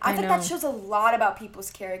back from it. I think that shows a lot about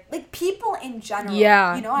people's character. Like, people in general.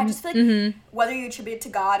 Yeah. You know, I just feel like, whether you attribute it to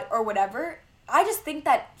God or whatever, I just think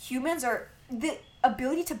that humans are, the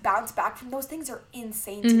ability to bounce back from those things are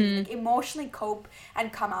insane to me. Like, emotionally cope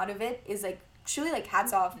and come out of it is, like, truly, like,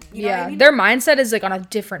 hats off. You know what I mean? Their mindset is, like, on a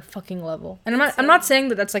different fucking level. And I'm not saying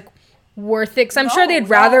that that's, like, worth it. Because I'm sure they'd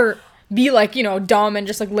rather be like, you know, dumb and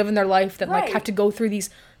just like living their life than like have to go through these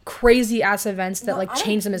crazy ass events that like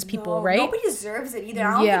change them as people, right? Nobody deserves it either.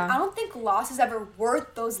 I don't think loss is ever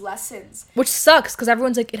worth those lessons. Which sucks because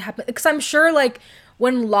everyone's like, it happened. Because I'm sure like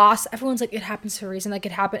when loss, everyone's like, it happens for a reason. Like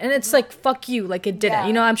it happened, and it's like, fuck you, like it didn't.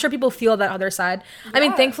 You know, I'm sure people feel that other side. I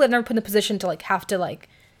mean, thankfully, I've never put in a position to like have to like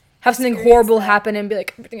have something horrible happen and be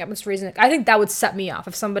like, everything happens for a reason. I think that would set me off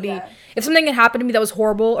if something had happened to me that was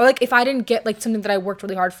horrible, or like if I didn't get like something that I worked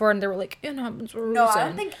really hard for and they were like, it happens for a reason. No, I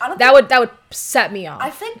don't think that would set me off.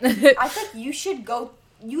 I think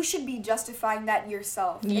you should be justifying that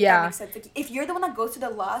yourself. If that makes sense. Like, if you're the one that goes through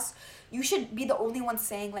the loss, you should be the only one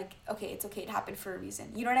saying like, okay, it's okay, it happened for a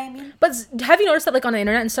reason. You know what I mean? But have you noticed that like on the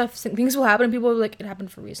internet and stuff, things will happen and people will be like, it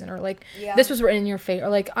happened for a reason, or like this was written in your fate, or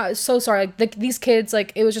like so sorry, like these kids,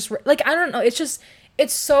 like it was just like, I don't know,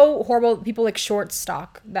 it's so horrible. People like short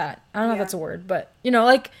stock that. I don't know if that's a word, but you know,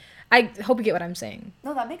 like I hope you get what I'm saying.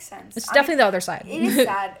 No, that makes sense. It's definitely the other side. It is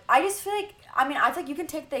sad. I just feel like, I mean, I think you can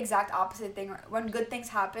take the exact opposite thing. When good things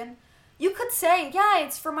happen, you could say, yeah,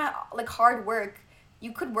 it's for my like hard work.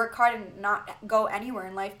 You could work hard and not go anywhere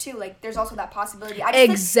in life too. Like there's also that possibility.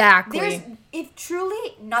 Exactly. If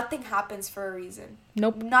truly nothing happens for a reason.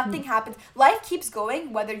 Nope. Nothing happens. Life keeps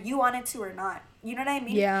going whether you want it to or not. You know what I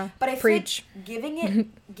mean? Yeah. But I feel like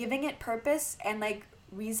giving it purpose and like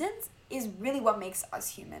reasons is really what makes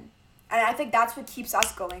us human. And I think that's what keeps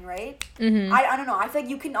us going, right? I don't know. I feel like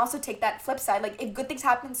you can also take that flip side. Like if good things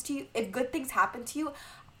happen to you,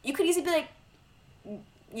 you could easily be like,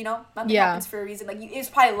 you know, nothing happens for a reason. Like, it's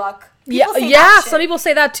probably luck. Some people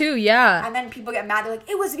say that too, And then people get mad. They're like,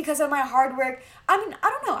 it was because of my hard work. I mean, I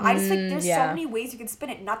don't know. I just think there's so many ways you can spin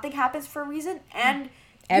it. Nothing happens for a reason, and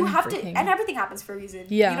everything happens for a reason.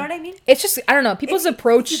 Yeah. You know what I mean? It's just, I don't know. People's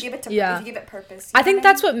approach. If you give it purpose. I think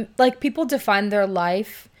that's what, like, people define their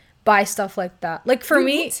life by stuff like that. Like, for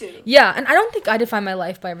me. And I don't think I define my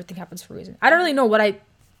life by everything happens for a reason. I don't really know what I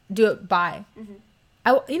do it by.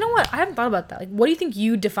 You know what? I haven't thought about that. Like, what do you think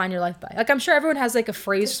you define your life by? Like, I'm sure everyone has like a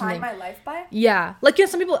phrase. Define my life by? Yeah, like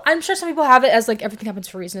some people. I'm sure some people have it as like everything happens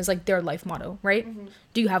for a reason. It's like their life motto, right? Mm-hmm.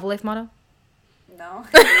 Do you have a life motto? No.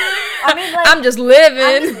 I mean, like, I'm just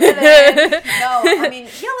living. No, I mean,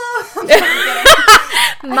 YOLO.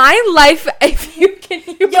 My life, if you can.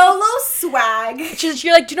 YOLO swag.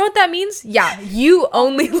 You're like, do you know what that means? Yeah, you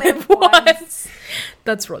only live once.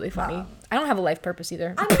 That's really funny. I don't have a life purpose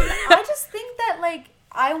either. I mean, I just think that, like,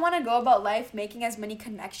 I want to go about life making as many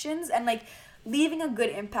connections and, like, leaving a good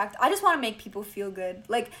impact. I just want to make people feel good.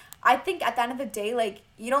 Like, I think at the end of the day, like,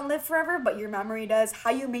 you don't live forever, but your memory does.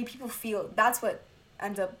 How you make people feel, that's what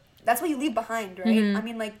you leave behind, right? Mm-hmm. I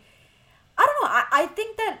mean, like, I don't know. I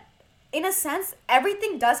think that, in a sense,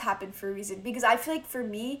 everything does happen for a reason. Because I feel like, for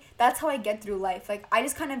me, that's how I get through life. Like, I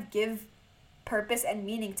just kind of give purpose and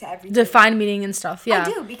meaning to everything. Define meaning and stuff, yeah.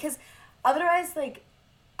 I do, because otherwise, like,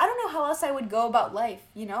 I don't know how else I would go about life,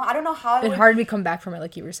 you know? I don't know how It's hard to come back from it,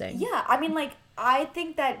 like you were saying. Yeah, I mean, like, I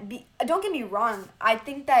think that, don't get me wrong, I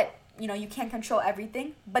think that, you know, you can't control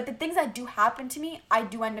everything, but the things that do happen to me, I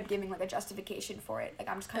do end up giving, like, a justification for it. Like,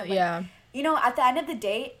 I'm just kind of like, yeah. You know, at the end of the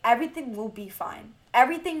day, everything will be fine.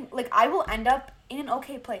 Everything, like, I will end up in an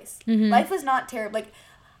okay place. Mm-hmm. Life is not terrible. Like,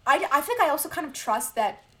 I feel like I also kind of trust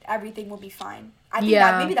that everything will be fine. I think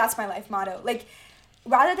that maybe that's my life motto. Like,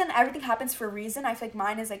 rather than everything happens for a reason, I feel like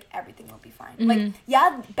mine is, like, everything will be fine. Mm-hmm. Like,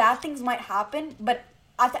 yeah, bad things might happen, but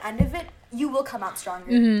at the end of it, you will come out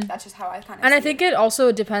stronger. Mm-hmm. That's just how I kind of And I think it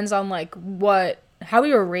also depends on, like, how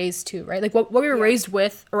we were raised too, right? Like, what we were raised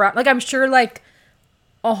with around, like, I'm sure, like,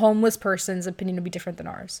 a homeless person's opinion would be different than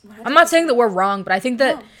ours. 100%. I'm not saying that we're wrong, but I think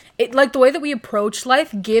that it, like, the way that we approach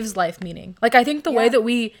life gives life meaning. Like, I think the way that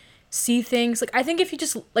we see things, like, I think if you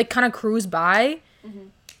just, like, kind of cruise by, mm-hmm.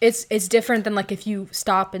 it's different than, like, if you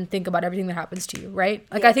stop and think about everything that happens to you, right?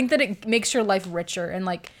 Like, I think that it makes your life richer, and,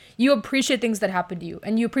 like, you appreciate things that happen to you,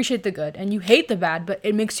 and you appreciate the good, and you hate the bad, but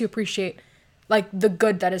it makes you appreciate, like, the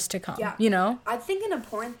good that is to come, you know? I think an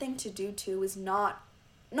important thing to do, too, is No,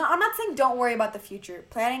 I'm not saying don't worry about the future.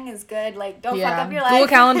 Planning is good. Like, don't fuck up your life. Google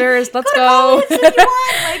calendars. Let's go. If you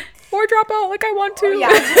want. Like, or drop out like I want to. Yeah,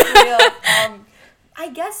 it's real. I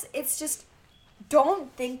guess it's just,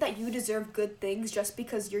 don't think that you deserve good things just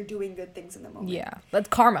because you're doing good things in the moment. Yeah. That's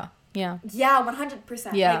karma. Yeah. Yeah,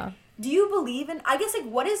 100%. Yeah. Like, do you believe in, I guess, like,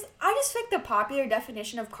 I just think the popular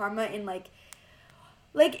definition of karma in, like,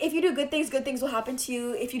 if you do good things will happen to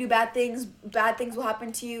you. If you do bad things will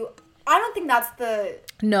happen to you. I don't think that's the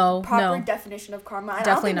proper definition of karma. I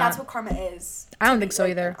don't think that's what karma is. I don't think so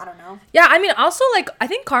either. I don't know. Yeah, I mean, also, like, I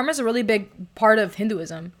think karma is a really big part of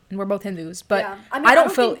Hinduism, and we're both Hindus, but yeah. I mean, I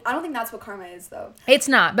don't think that's what karma is, though. It's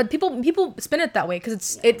not, but people spin it that way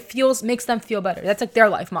because it makes them feel better. That's, like, their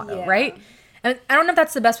life motto, right? And I don't know if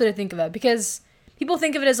that's the best way to think of it, because people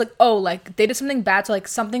think of it as, like, oh, like, they did something bad, so, like,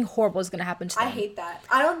 something horrible is gonna happen to them. I hate that.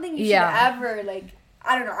 I don't think you should ever, like,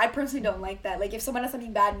 I don't know. I personally don't like that. Like, if someone does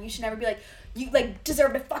something bad, you should never be like, you, like,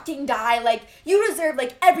 deserve to fucking die. Like, you deserve,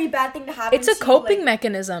 like, every bad thing to happen to you. It's a coping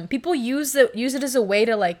mechanism. People use it as a way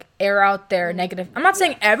to, like, air out their negative. I'm not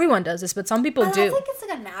saying everyone does this, but some people do. I think it's,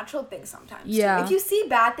 like, a natural thing sometimes. Yeah. Too. If you see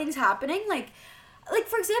bad things happening, like,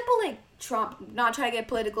 for example, like, Trump, not trying to get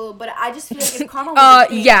political, but I just feel like if karma was a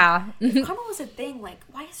thing. If karma was a thing, like,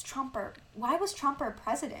 why was Trump our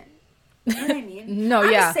president? You know what I mean? I'm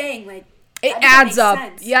just saying, like, it adds up.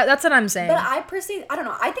 Sense. Yeah, that's what I'm saying. But I personally, I don't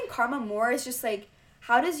know. I think karma more is just, like,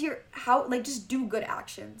 just do good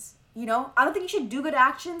actions. You know? I don't think you should do good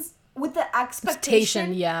actions with the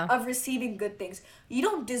expectation of receiving good things. You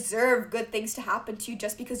don't deserve good things to happen to you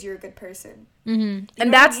just because you're a good person. Mm-hmm.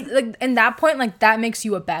 And that's, I mean? Like, in that point, like, that makes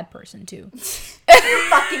you a bad person, too. You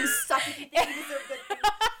fucking suck if you think you deserve good things.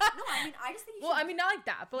 No, I mean, I just think you should. Well, I mean, not like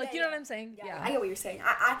that, but, like, you know what I'm saying? Yeah. I get what you're saying.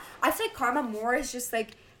 I feel like karma more is just,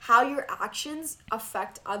 like, how your actions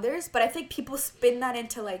affect others, but I think people spin that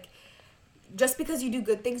into, like, just because you do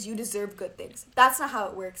good things, you deserve good things. That's not how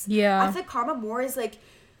it works. Yeah. I think karma more is, like,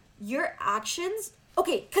 your actions.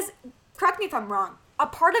 Okay, because, correct me if I'm wrong, a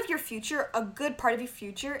good part of your future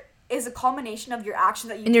is a culmination of your actions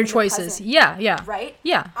that you do in your choices. Yeah. Right?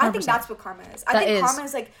 Yeah. 100%. I think that's what karma is. I think karma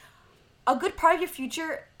is, like, a good part of your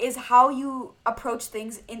future is how you approach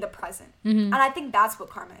things in the present. Mm-hmm. And I think that's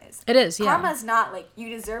what karma is. It is, Karma is not, like,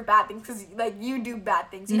 you deserve bad things because, like, you do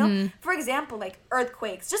bad things, you know? For example, like,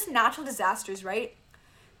 earthquakes, just natural disasters, right?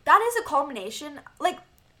 That is a culmination, like,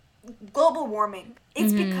 global warming.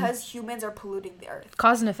 It's because humans are polluting the earth.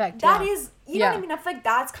 Cause and effect, That is, you know what I mean? I feel like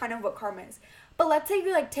that's kind of what karma is. But let's say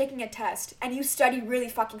you're, like, taking a test and you study really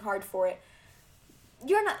fucking hard for it.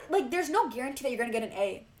 You're not, like, there's no guarantee that you're going to get an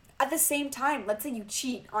A. At the same time, let's say you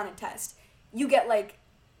cheat on a test. you get, like,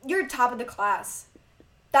 you're top of the class.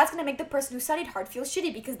 That's going to make the person who studied hard feel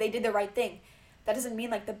shitty because they did the right thing. That doesn't mean,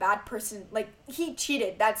 like, the bad person, like, he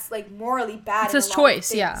cheated. That's, like, morally bad. It's his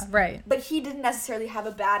choice, yeah, right. But he didn't necessarily have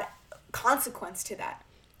a bad consequence to that.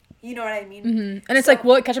 You know what I mean? Mm-hmm. And it's like,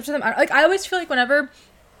 will it catch up to them? Like, I always feel like whenever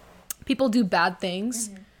people do bad things,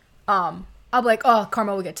 I'll be like, oh,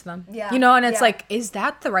 karma will get to them. Yeah. You know, and it's like, is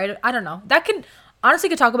that the right? I don't know. That can, honestly,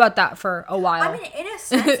 could talk about that for a while. I mean, in a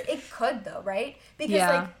sense, it could, though, right? Because,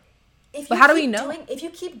 like, but how do we know? If you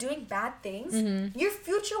keep doing bad things, your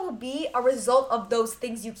future will be a result of those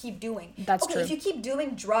things you keep doing. That's true. If you keep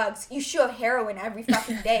doing drugs, you shoot up heroin every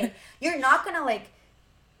fucking day, you're not gonna, like,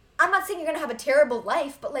 I'm not saying you're gonna have a terrible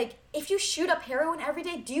life, but, like, if you shoot up heroin every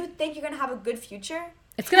day, do you think you're gonna have a good future?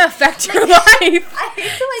 It's gonna affect your life. I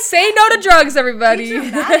feel like say no to drugs, everybody. I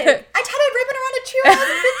tried raping around a tree when I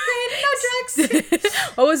was in 5th grade. No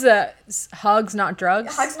drugs. What was that? Hugs, not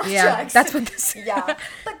drugs? Hugs, not drugs. That's what this is. Yeah.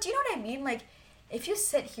 But do you know what I mean? Like, if you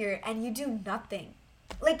sit here and you do nothing,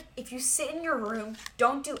 like, if you sit in your room,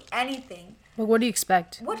 don't do anything. Well, what do you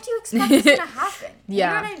expect? What do you expect is gonna happen? Yeah.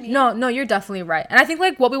 You know what I mean? No, you're definitely right. And I think,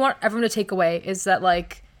 like, what we want everyone to take away is that,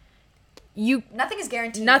 like, nothing is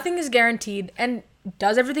guaranteed. Nothing is guaranteed. And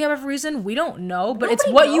does everything have a reason? We don't know, but Nobody it's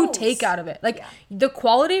what knows. you take out of it. Like, the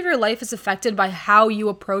quality of your life is affected by how you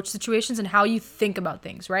approach situations and how you think about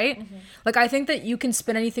things, right? Mm-hmm. Like, I think that you can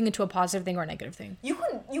spin anything into a positive thing or a negative thing. You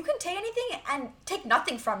can take anything and take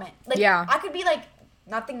nothing from it. Like, I could be like,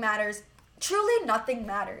 nothing matters. Truly, nothing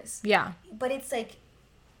matters. Yeah. But it's like,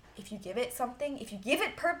 if you give it something, if you give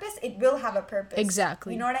it purpose, it will have a purpose.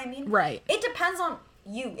 Exactly. You know what I mean? Right. It depends on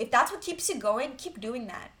you. If that's what keeps you going, keep doing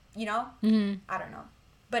that. You know? Mm-hmm. I don't know.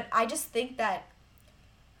 But I just think that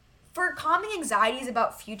for calming anxieties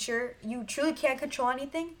about future, you truly can't control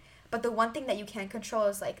anything. But the one thing that you can control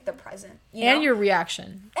is, like, the present. You know? Your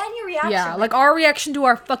reaction. And your reaction. Yeah, like our reaction to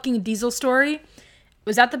our fucking Diesel story.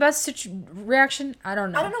 Was that the best reaction? I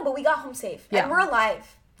don't know. But we got home safe. Yeah. And we're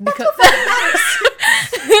alive. That's because what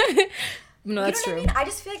fucking matters. No, that's true. I mean? I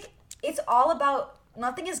just feel like it's all about,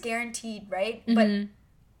 nothing is guaranteed, right? Mm-hmm.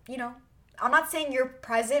 But, you know, I'm not saying your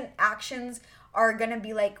present actions are gonna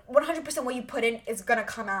be, like, 100% what you put in is gonna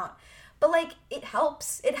come out. But, like, it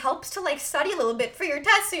helps. It helps to, like, study a little bit for your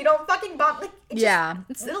test so you don't fucking bomb. Like, it's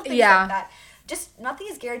just little things like that. Just, nothing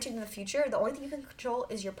is guaranteed in the future. The only thing you can control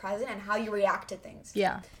is your present and how you react to things.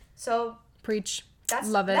 Yeah. So. Preach.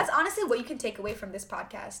 Love it. That's honestly what you can take away from this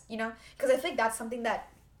podcast, you know? Because I think that's something that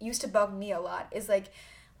used to bug me a lot. Is, like,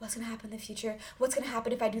 what's going to happen in the future? What's going to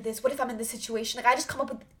happen if I do this? What if I'm in this situation? Like, I just come up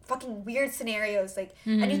with fucking weird scenarios. Like,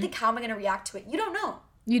 and you think, how am I going to react to it? You don't know.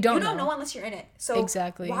 You don't know unless you're in it. So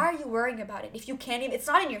exactly. Why are you worrying about it? If you can't even, it's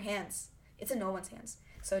not in your hands. It's in no one's hands.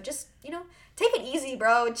 So just, you know, take it easy,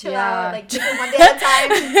 bro. Chill out. Like, take it one day at a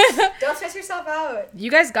time. Don't stress yourself out.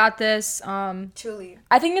 You guys got this. Truly.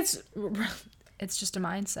 I think it's just a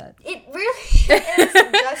mindset. It really is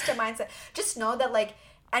just a mindset. Just know that, like,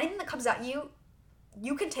 anything that comes at you,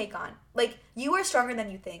 you can take on. Like, you are stronger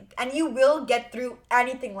than you think. And you will get through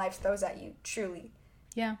anything life throws at you. Truly.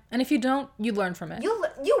 Yeah. And if you don't, you learn from it. You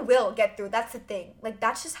will get through. That's the thing. Like,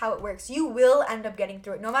 that's just how it works. You will end up getting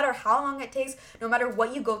through it. No matter how long it takes, no matter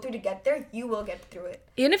what you go through to get there, you will get through it.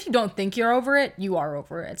 Even if you don't think you're over it, you are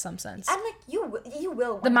over it in some sense. And, like, you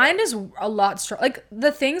will. The mind is a lot strong. Like,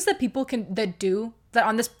 the things that people that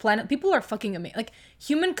on this planet, people are fucking amazing. Like,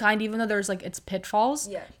 humankind, even though there's, like, its pitfalls,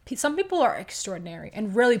 some people are extraordinary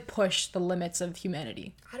and really push the limits of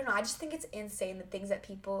humanity. I don't know. I just think it's insane the things that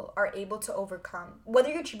people are able to overcome. Whether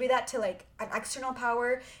you attribute that to, like, an external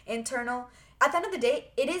power, internal, at the end of the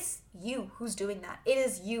day, it is you who's doing that. It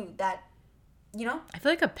is you that, you know? I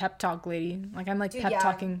feel like a pep talk lady. Like, I'm, like, pep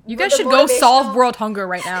talking. You guys should go solve world hunger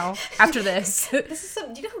right now after this. Do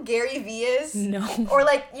you know who Gary Vee is? No. Or,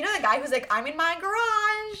 like, you know the guy who's like, I'm in my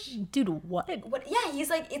garage. Dude, what? Yeah, he's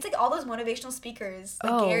like, it's like all those motivational speakers.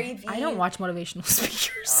 Like Gary Vee. I don't watch motivational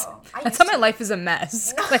speakers. Oh, that's how my life is a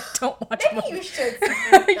mess. No. I don't watch Maybe you should.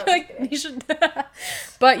 You should.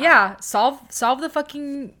 But yeah, solve the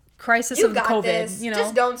fucking crisis of COVID. This. You know,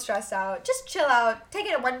 just don't stress out. Just chill out. Take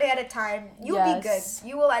it one day at a time. You'll be good.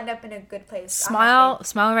 You will end up in a good place. Smile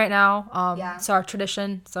right now. It's our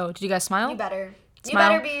tradition. So, did you guys smile? You better.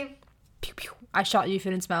 Smile. You better be. Pew, pew. I shot you if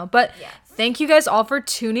you didn't smile. But thank you guys all for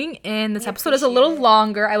tuning in. This episode is a little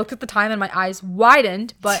longer. I looked at the time and my eyes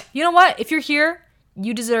widened. But you know what? If you're here,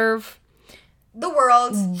 you deserve the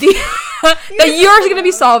world that you're going to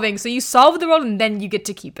be solving. So you solve the world and then you get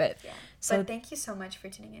to keep it. Yeah. So but thank you so much for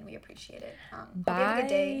tuning in. We appreciate it.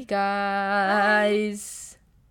 Bye, guys.